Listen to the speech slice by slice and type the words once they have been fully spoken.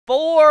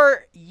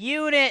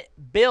4-unit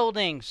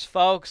buildings,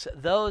 folks.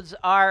 Those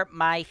are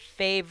my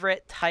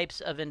favorite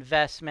types of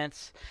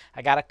investments.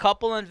 I got a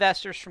couple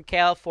investors from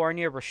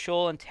California,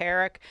 Rashul and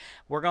Tarek.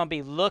 We're going to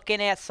be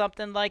looking at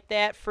something like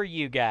that for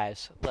you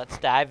guys. Let's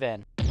dive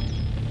in.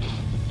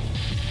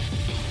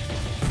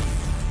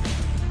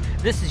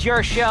 This is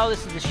your show.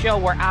 This is the show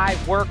where I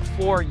work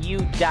for you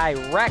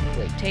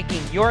directly,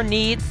 taking your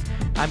needs.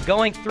 I'm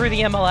going through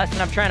the MLS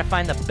and I'm trying to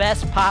find the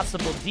best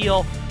possible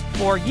deal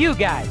for you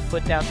guys.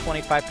 Put down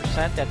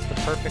 25%. That's the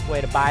perfect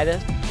way to buy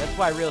this. That's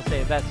why real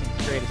estate investing is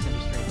the greatest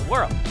industry in the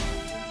world.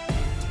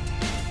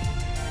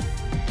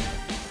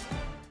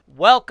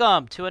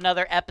 Welcome to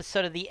another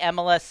episode of the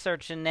MLS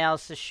Search and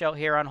Analysis Show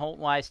here on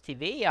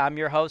HoltonWiseTV. I'm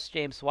your host,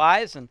 James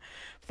Wise. And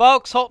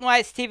folks,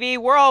 HoltonWiseTV,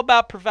 we're all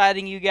about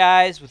providing you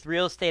guys with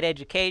real estate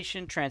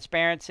education,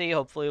 transparency,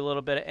 hopefully a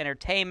little bit of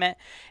entertainment.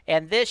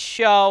 And this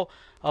show,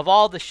 of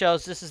all the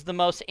shows, this is the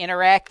most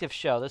interactive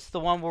show. This is the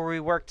one where we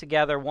work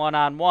together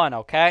one-on-one,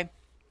 okay?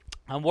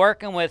 I'm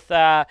working with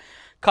a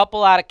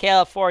couple out of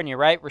California,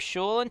 right?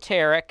 Rashul and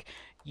Tarek.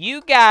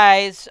 You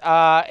guys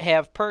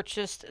have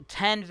purchased a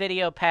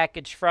 10-video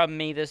package from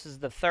me. This is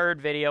the third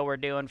video we're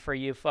doing for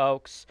you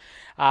folks.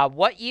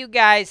 What you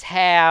guys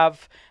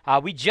have,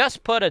 we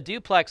just put a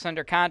duplex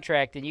under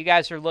contract, and you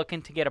guys are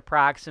looking to get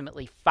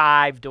approximately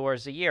 5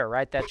 doors a year,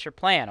 right? That's your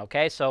plan,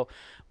 okay? So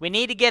we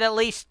need to get at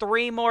least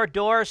 3 more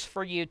doors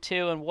for you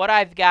two, and what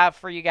I've got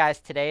for you guys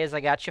today is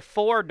I got you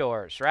 4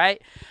 doors, right?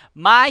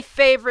 My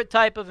favorite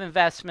type of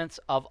investments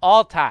of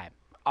all time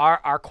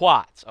are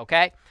quads,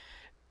 okay?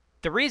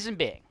 The reason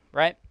being,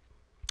 right,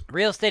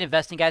 real estate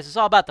investing, guys, is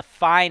all about the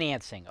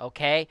financing,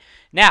 okay?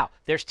 Now,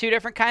 there's 2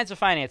 different kinds of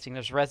financing.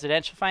 There's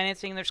residential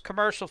financing and there's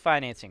commercial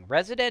financing.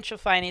 Residential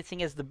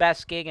financing is the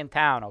best gig in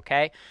town,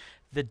 okay?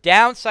 The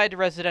downside to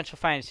residential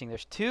financing,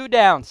 there's 2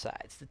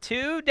 downsides. The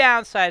 2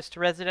 downsides to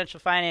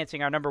residential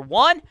financing are, number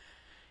 1,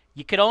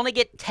 you could only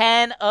get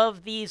 10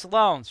 of these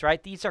loans,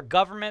 right? These are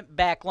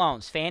government-backed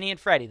loans, Fannie and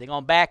Freddie. They're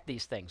going to back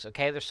these things,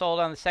 okay? They're sold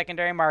on the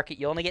secondary market.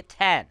 You only get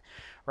 10,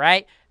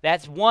 right?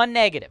 That's one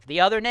negative. The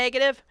other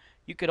negative,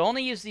 you could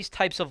only use these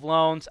types of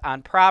loans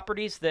on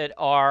properties that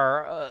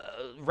are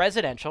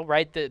residential,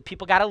 right? The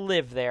people got to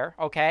live there,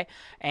 okay?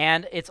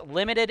 And it's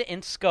limited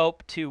in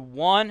scope to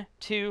 1,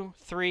 2,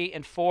 3,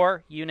 and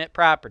 4 unit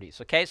properties,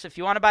 okay? So if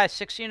you want to buy a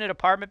 6-unit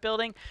apartment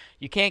building,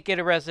 you can't get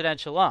a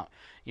residential loan.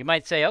 You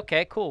might say,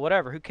 okay, cool,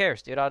 whatever, who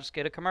cares, dude? I'll just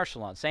get a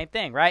commercial loan. Same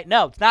thing, right?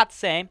 No, it's not the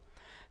same.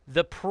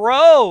 The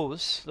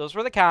pros, those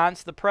were the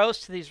cons, the pros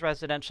to these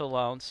residential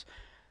loans,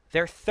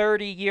 they're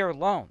 30-year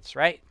loans,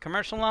 right?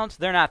 Commercial loans,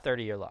 they're not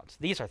 30-year loans.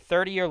 These are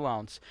 30-year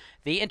loans.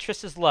 The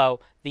interest is low.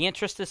 The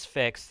interest is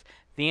fixed.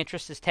 The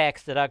interest is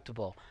tax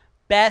deductible.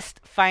 Best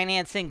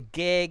financing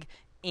gig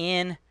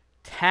in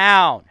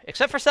town,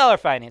 except for seller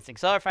financing.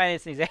 Seller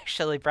financing is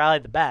actually probably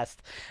the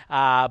best,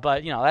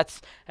 but you know,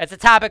 that's a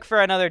topic for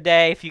another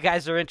day. If you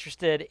guys are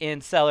interested in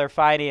seller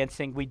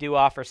financing, we do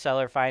offer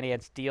seller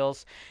finance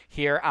deals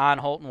here on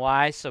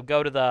HoltonWise. So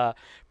go to the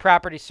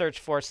property search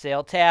for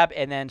sale tab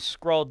and then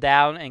scroll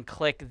down and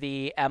click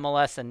the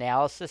MLS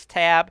analysis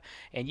tab,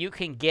 and you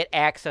can get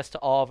access to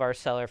all of our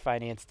seller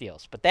finance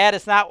deals. But that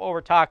is not what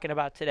we're talking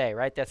about today,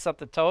 right? That's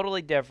something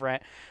totally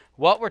different.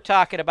 What we're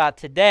talking about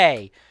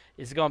today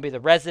is going to be the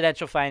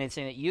residential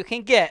financing that you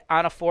can get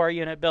on a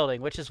 4-unit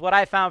building, which is what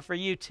I found for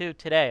you two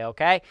today,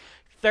 okay?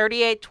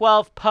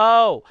 3812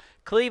 Poe,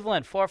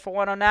 Cleveland,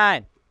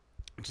 44109.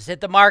 Just hit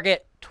the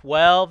market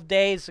 12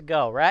 days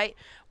ago, right?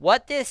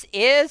 What this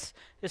is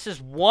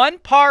one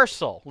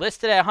parcel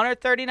listed at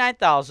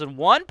 $139,000,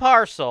 one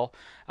parcel,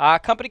 a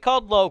company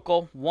called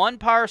Local, one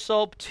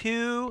parcel,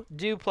 2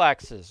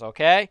 duplexes,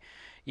 okay?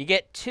 You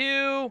get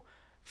 2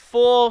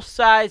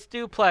 full-size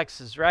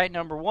duplexes, right?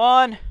 Number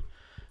one,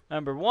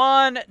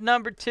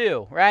 number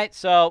 2, right?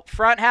 So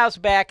front house,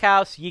 back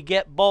house, you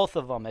get both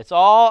of them. It's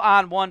all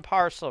on one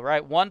parcel,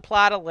 right? One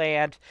plot of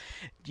land.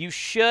 You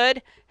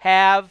should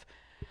have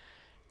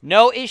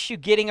no issue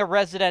getting a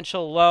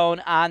residential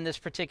loan on this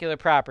particular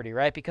property,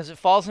 right? Because it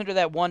falls under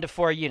that 1 to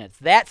 4 units.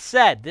 That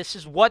said, this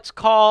is what's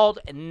called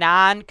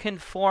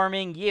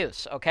non-conforming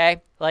use,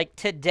 okay? Like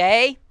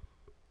today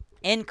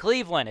in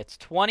Cleveland, it's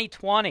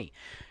 2020.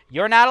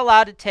 You're not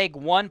allowed to take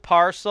one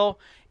parcel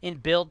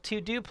and build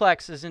 2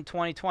 duplexes in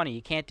 2020.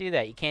 You can't do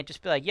that. You can't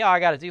just be like, yeah, I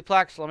got a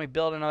duplex, let me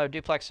build another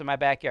duplex in my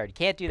backyard. You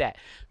can't do that.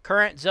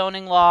 Current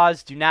zoning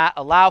laws do not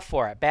allow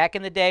for it. Back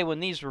in the day when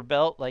these were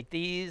built, like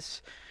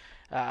these,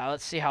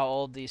 let's see how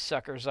old these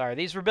suckers are.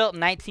 These were built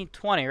in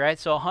 1920, right?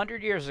 So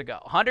 100 years ago.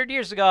 100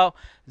 years ago,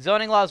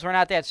 zoning laws were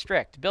not that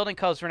strict. Building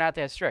codes were not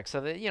that strict.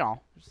 So, that, you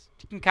know,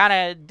 you can kind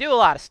of do a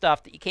lot of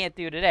stuff that you can't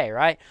do today,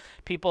 right?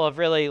 People have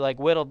really, like,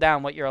 whittled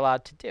down what you're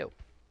allowed to do.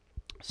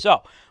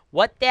 So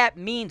what that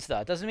means,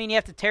 though, it doesn't mean you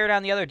have to tear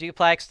down the other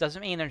duplex.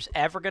 Doesn't mean there's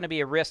ever going to be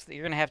a risk that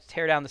you're going to have to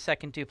tear down the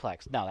second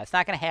duplex. No, that's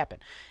not going to happen.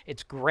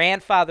 It's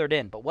grandfathered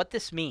in. But what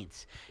this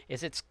means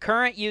is its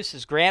current use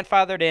is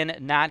grandfathered in,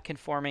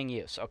 non-conforming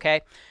use,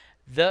 okay?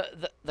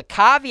 The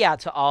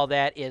caveat to all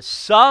that is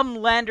some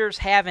lenders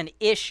have an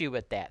issue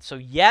with that. So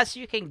yes,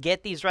 you can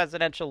get these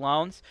residential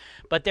loans,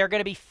 but there are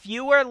going to be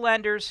fewer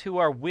lenders who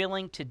are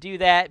willing to do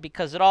that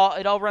because it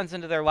all runs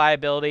into their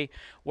liability.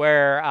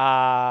 Where,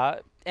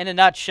 in a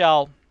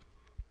nutshell,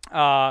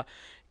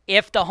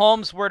 if the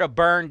homes were to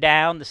burn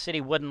down, the city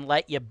wouldn't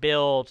let you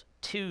build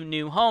 2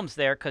 new homes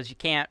there because you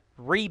can't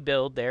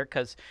rebuild there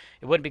because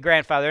it wouldn't be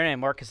grandfathered in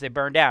anymore because they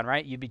burned down,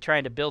 right? You'd be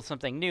trying to build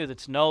something new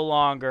that's no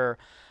longer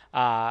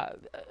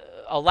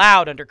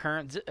allowed under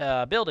current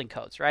building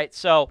codes, right?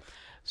 So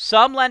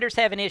some lenders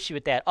have an issue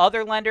with that.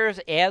 Other lenders,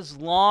 as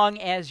long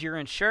as your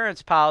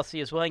insurance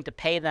policy is willing to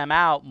pay them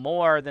out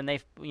more than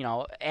they've,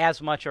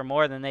 as much or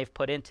more than they've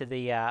put into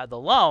the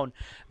loan,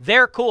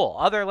 they're cool.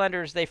 Other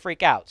lenders, they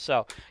freak out.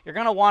 So you're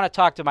going to want to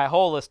talk to my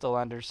whole list of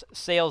lenders,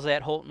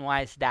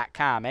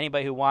 sales@HoltonWise.com.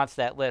 Anybody who wants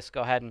that list,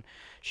 go ahead and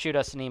shoot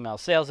us an email,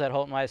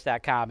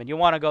 sales@HoltonWise.com. And you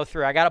want to go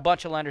through, I got a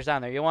bunch of lenders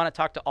on there. You want to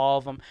talk to all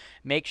of them.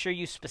 Make sure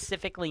you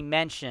specifically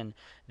mention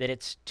that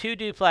it's 2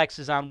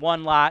 duplexes on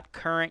 1 lot.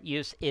 Current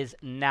use is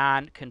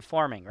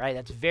non-conforming, right?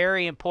 That's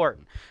very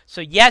important.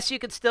 So yes, you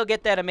can still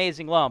get that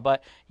amazing loan,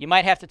 but you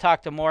might have to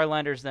talk to more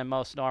lenders than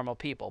most normal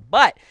people.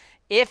 But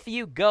if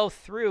you go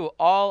through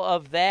all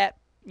of that,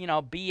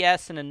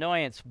 BS and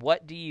annoyance,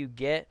 what do you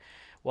get?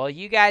 Well,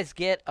 you guys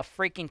get a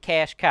freaking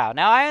cash cow.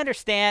 Now, I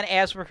understand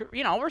as we're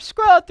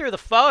scrolling through the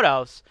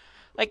photos,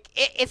 like,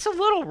 it's a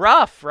little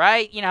rough,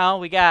 right?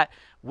 We got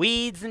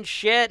weeds and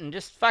shit and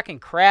just fucking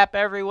crap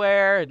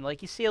everywhere. And,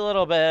 like, you see a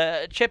little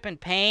bit of chip and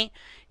paint.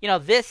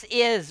 This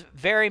is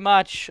very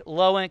much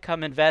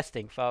low-income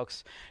investing,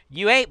 folks.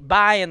 You ain't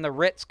buying the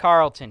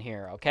Ritz-Carlton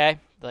here, okay?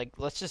 Like,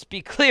 let's just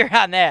be clear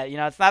on that.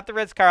 It's not the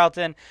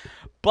Ritz-Carlton,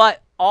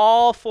 but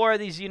all 4 of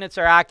these units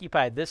are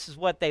occupied. This is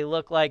what they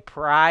look like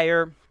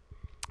prior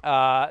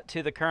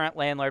to the current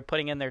landlord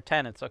putting in their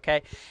tenants,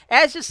 okay?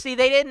 As you see,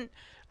 they didn't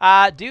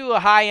do a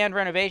high-end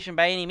renovation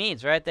by any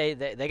means, right?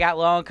 They got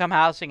low-income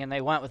housing and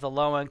they went with a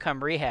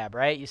low-income rehab,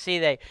 right? You see,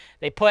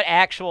 they put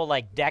actual,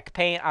 like, deck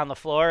paint on the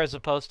floor as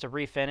opposed to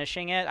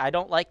refinishing it. I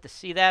don't like to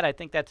see that. I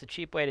think that's a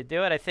cheap way to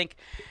do it. I think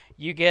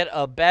you get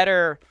a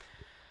better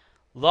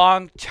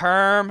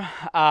long-term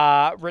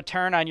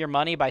return on your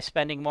money by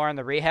spending more on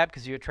the rehab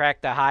because you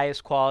attract the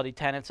highest quality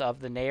tenants of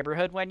the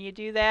neighborhood when you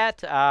do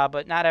that,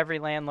 but not every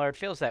landlord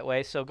feels that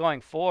way. So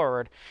going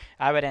forward,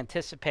 I would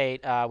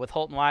anticipate with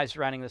HoltonWise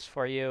running this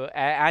for you,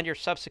 on your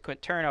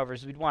subsequent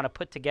turnovers, we'd want to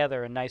put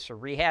together a nicer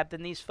rehab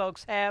than these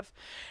folks have.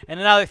 And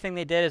another thing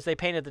they did is they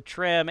painted the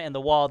trim and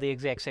the wall the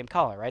exact same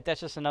color, right? That's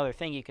just another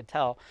thing you can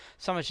tell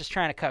someone's just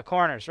trying to cut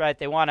corners, right?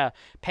 They want to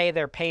pay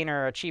their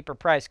painter a cheaper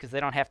price because they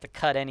don't have to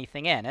cut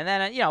anything in. And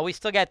then we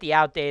still got the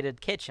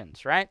outdated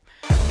kitchens, right?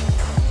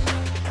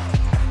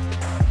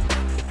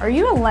 Are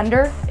you a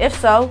lender? If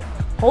so,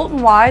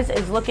 HoltonWise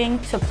is looking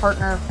to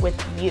partner with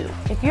you.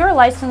 If you're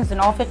licensed in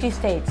all 50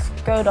 states,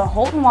 go to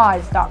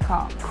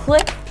HoltonWise.com.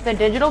 Click the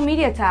digital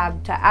media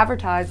tab to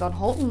advertise on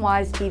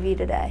HoltonWiseTV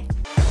today.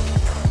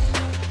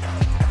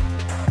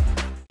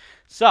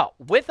 So,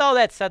 with all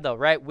that said though,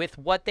 right, with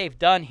what they've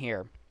done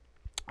here,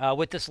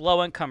 with this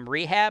low-income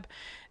rehab,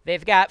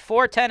 they've got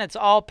 4 tenants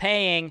all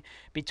paying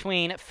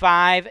between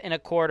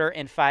 $5.25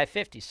 and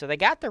 $5.50. So they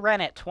got the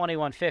rent at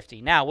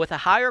 $21.50. Now, with a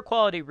higher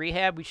quality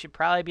rehab, we should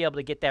probably be able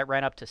to get that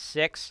rent up to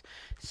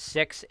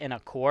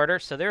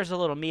 $6.25. So there's a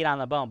little meat on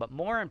the bone. But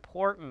more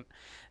important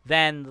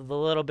than the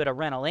little bit of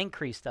rental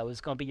increase, though,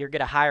 is going to be you're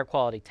getting a higher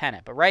quality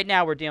tenant. But right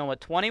now we're dealing with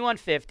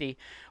 $21.50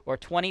 or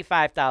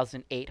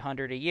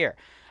 $25,800 a year.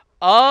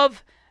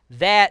 Of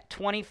that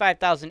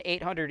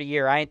 $25,800 a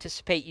year, I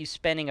anticipate you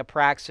spending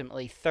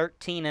approximately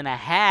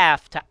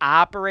 $13.5 to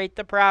operate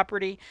the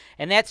property,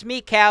 and that's me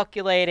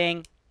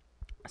calculating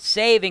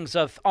savings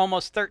of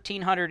almost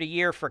 $1,300 a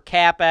year for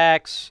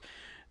CapEx,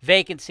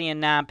 vacancy and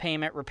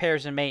non-payment,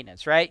 repairs and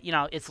maintenance, right?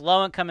 It's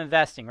low-income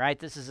investing, right?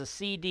 This is a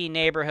CD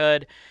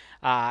neighborhood.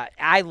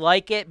 I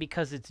like it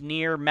because it's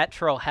near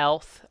Metro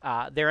Health.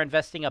 They're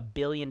investing $1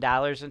 billion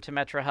into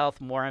Metro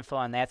Health. More info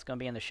on that's going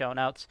to be in the show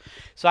notes.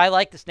 So I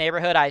like this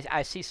neighborhood.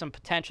 I see some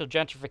potential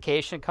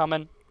gentrification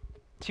coming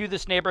to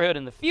this neighborhood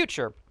in the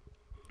future.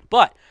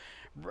 But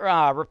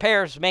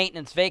repairs,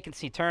 maintenance,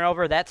 vacancy,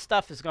 turnover, that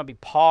stuff is going to be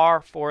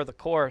par for the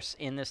course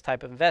in this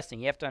type of investing.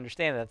 You have to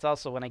understand that. That's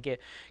also when I give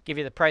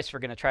you the price we're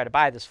going to try to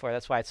buy this for.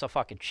 That's why it's so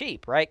fucking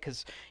cheap, right?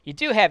 Because you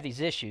do have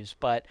these issues,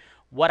 but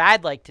what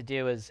I'd like to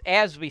do is,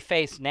 as we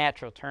face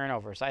natural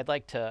turnovers, I'd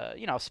like to,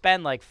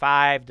 spend like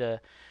 $5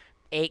 to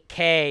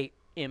 $8K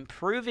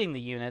improving the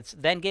units,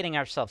 then getting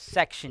ourselves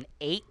Section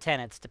 8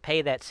 tenants to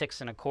pay that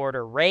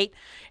 $6.25 rate,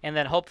 and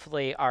then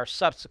hopefully our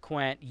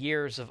subsequent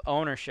years of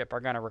ownership are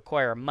going to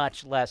require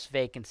much less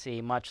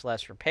vacancy, much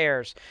less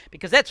repairs,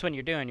 because that's when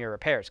you're doing your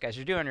repairs, guys.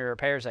 You're doing your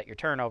repairs at your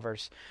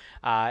turnovers,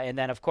 and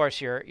then, of course,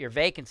 your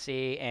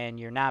vacancy and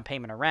your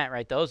non-payment of rent,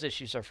 right? Those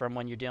issues are from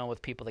when you're dealing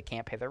with people that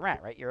can't pay their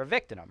rent, right? You're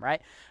evicting them,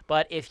 right?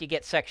 But if you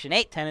get Section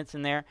 8 tenants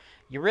in there,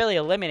 you're really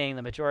eliminating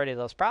the majority of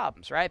those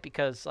problems, right?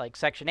 Because like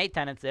Section 8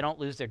 tenants, they don't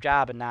lose their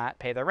job and not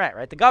pay their rent,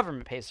 right? The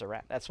government pays the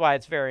rent. That's why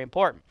it's very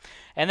important.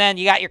 And then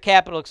you got your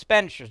capital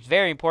expenditures.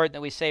 Very important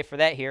that we say for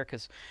that here,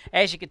 because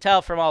as you can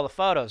tell from all the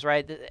photos,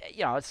 right,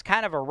 you know, it's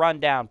kind of a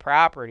rundown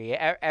property.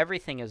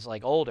 Everything is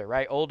like older,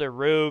 right? Older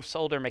roofs,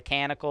 older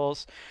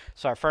mechanicals.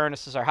 So our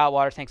furnaces, our hot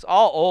water tanks,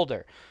 all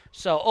older.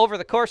 So over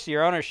the course of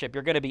your ownership,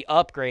 you're going to be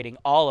upgrading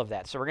all of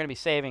that. So we're going to be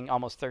saving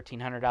almost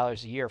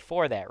 $1,300 a year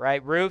for that,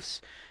 right? Roofs,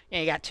 you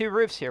know, you got 2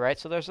 roofs here, right?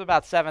 So there's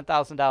about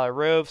 $7,000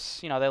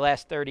 roofs. You know, they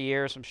last 30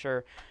 years. I'm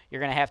sure you're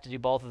going to have to do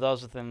both of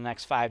those within the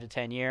next 5 to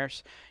 10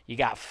 years. You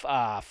got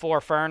 4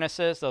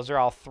 furnaces. Those are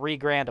all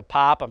 $3,000 a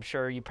pop. I'm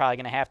sure you're probably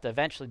going to have to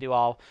eventually do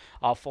all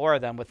 4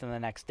 of them within the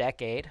next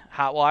decade.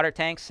 Hot water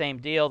tanks, same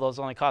deal. Those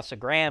only cost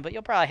 $1,000, but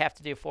you'll probably have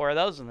to do 4 of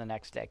those in the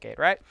next decade,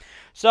 right?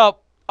 So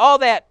all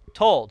that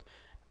told,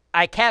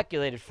 I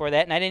calculated for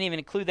that, and I didn't even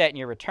include that in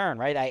your return,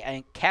 right?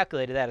 I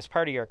calculated that as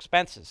part of your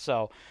expenses.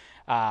 So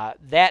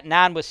that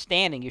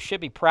notwithstanding, you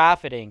should be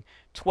profiting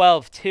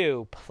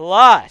 $12,200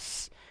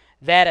 plus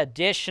that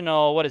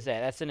additional, what is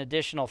that? That's an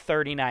additional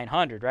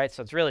 $3,900, right?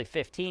 So it's really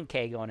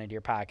 $15K going into your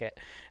pocket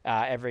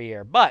every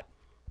year. But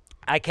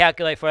I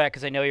calculate for that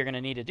because I know you're going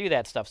to need to do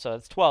that stuff. So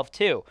it's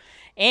 $12,200.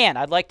 And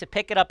I'd like to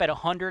pick it up at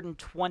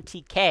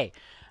 $120K.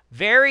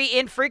 Very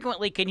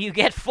infrequently can you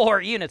get 4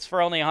 units for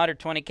only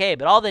 $120K.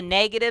 But all the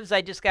negatives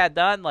I just got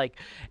done, like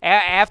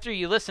after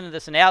you listen to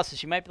this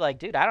analysis, you might be like,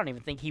 dude, I don't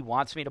even think he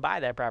wants me to buy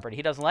that property.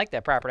 He doesn't like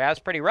that property. I was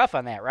pretty rough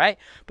on that, right?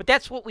 But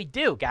that's what we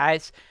do,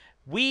 guys.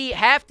 We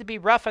have to be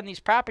rough on these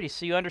properties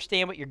so you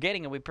understand what you're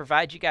getting, and we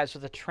provide you guys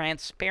with a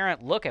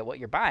transparent look at what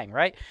you're buying,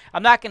 right?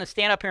 I'm not going to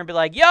stand up here and be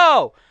like,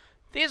 yo,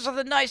 these are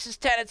the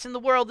nicest tenants in the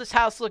world. This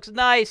house looks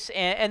nice.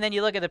 And then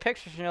you look at the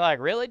pictures and you're like,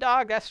 really,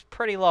 dog? That's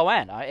pretty low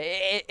end.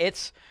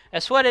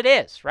 That's what it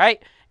is,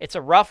 right? It's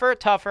a rougher,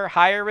 tougher,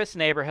 higher risk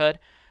neighborhood,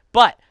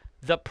 but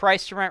the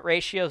price to rent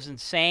ratio is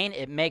insane.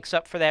 It makes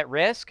up for that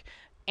risk.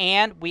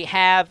 And we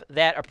have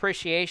that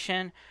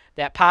appreciation,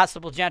 that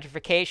possible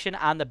gentrification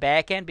on the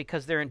back end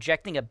because they're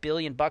injecting $1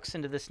 billion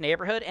into this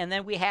neighborhood. And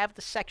then we have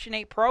the Section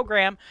 8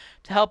 program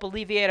to help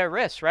alleviate our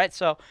risks, right?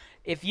 So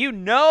if you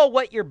know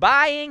what you're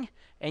buying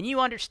and you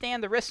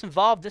understand the risks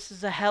involved, this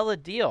is a hella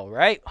deal,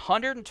 right?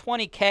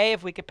 $120K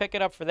if we could pick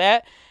it up for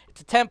that.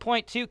 It's a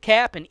 10.2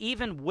 cap, and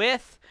even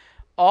with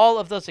all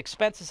of those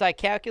expenses I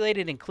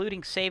calculated,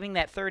 including saving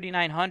that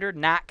 $3,900,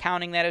 not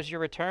counting that as your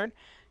return,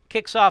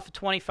 kicks off a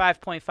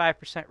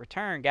 25.5%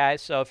 return,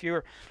 guys. So if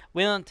you're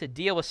willing to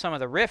deal with some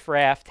of the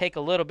riffraff, take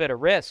a little bit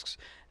of risks,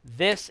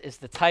 this is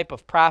the type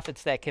of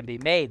profits that can be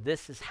made.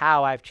 This is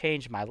how I've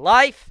changed my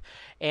life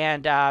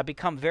and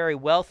become very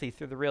wealthy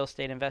through the real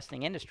estate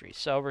investing industry.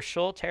 So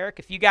Rashul, Tarek,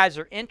 if you guys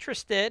are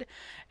interested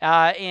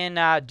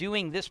in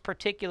doing this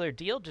particular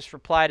deal, just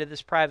reply to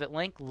this private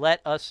link.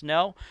 Let us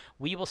know.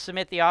 We will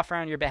submit the offer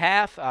on your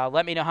behalf.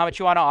 Let me know how much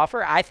you want to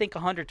offer. I think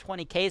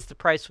 $120K is the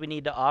price we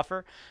need to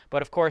offer,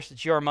 but of course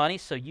it's your money,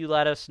 so you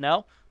let us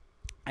know.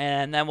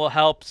 And then we'll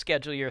help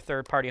schedule your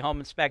third-party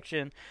home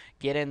inspection,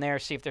 get in there,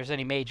 see if there's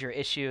any major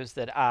issues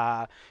that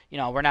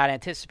we're not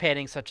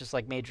anticipating, such as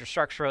like major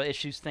structural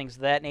issues, things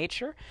of that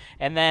nature.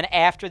 And then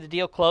after the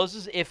deal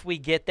closes, if we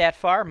get that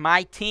far,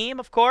 my team,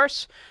 of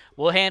course,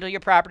 will handle your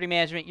property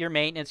management, your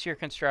maintenance, your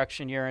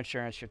construction, your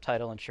insurance, your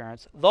title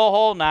insurance, the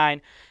whole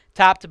 9,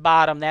 top to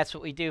bottom. That's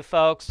what we do,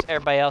 folks.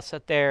 Everybody else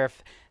out there,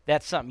 if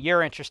that's something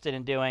you're interested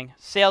in doing,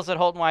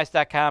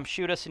 sales@HoltonWise.com.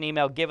 Shoot us an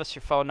email. Give us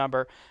your phone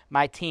number.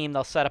 My team,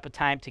 they'll set up a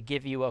time to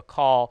give you a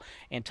call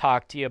and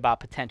talk to you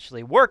about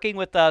potentially working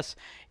with us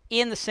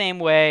in the same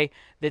way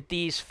that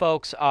these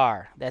folks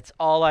are. That's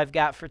all I've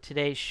got for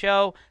today's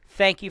show.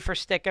 Thank you for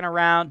sticking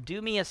around.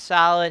 Do me a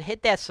solid.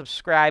 Hit that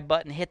subscribe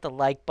button. Hit the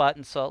like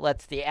button so it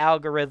lets the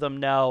algorithm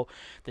know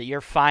that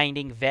you're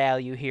finding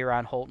value here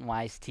on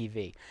HoltonWise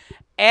TV.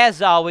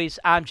 As always,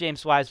 I'm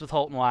James Wise with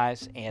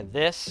HoltonWise, and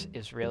this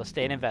is Real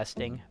Estate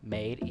Investing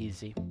Made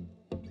Easy.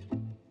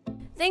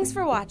 Thanks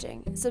for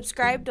watching.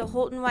 Subscribe to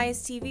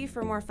HoltonWise TV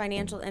for more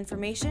financial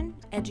information,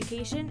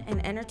 education,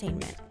 and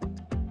entertainment.